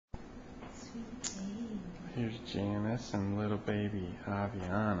There's Janice and little baby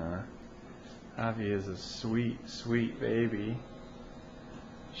Aviana. Avi is a sweet, sweet baby.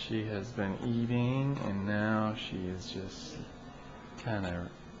 She has been eating and now she is just kind of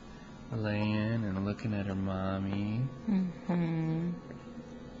laying and looking at her mommy.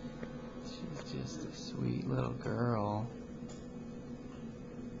 She's just a sweet little girl.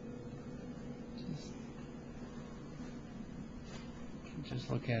 Just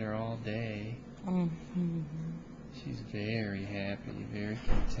look at her all day. She's very happy, very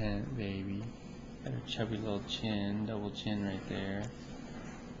content baby. Got her chubby little chin, double chin right there.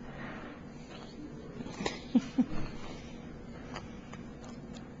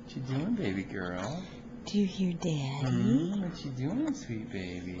 What you doing, baby girl? Do you hear Daddy? What you doing, sweet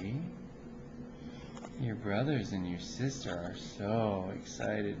baby? Your brothers and your sister are so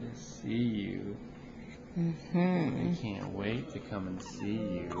excited to see you. They can't wait to come and see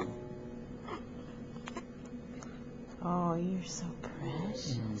you. Oh, you're so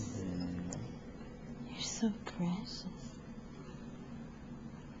precious. You're so precious.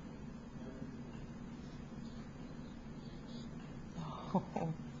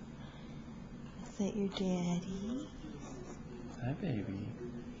 Oh, is that your daddy? Hi, baby.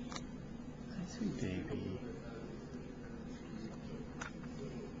 Hi, sweet baby.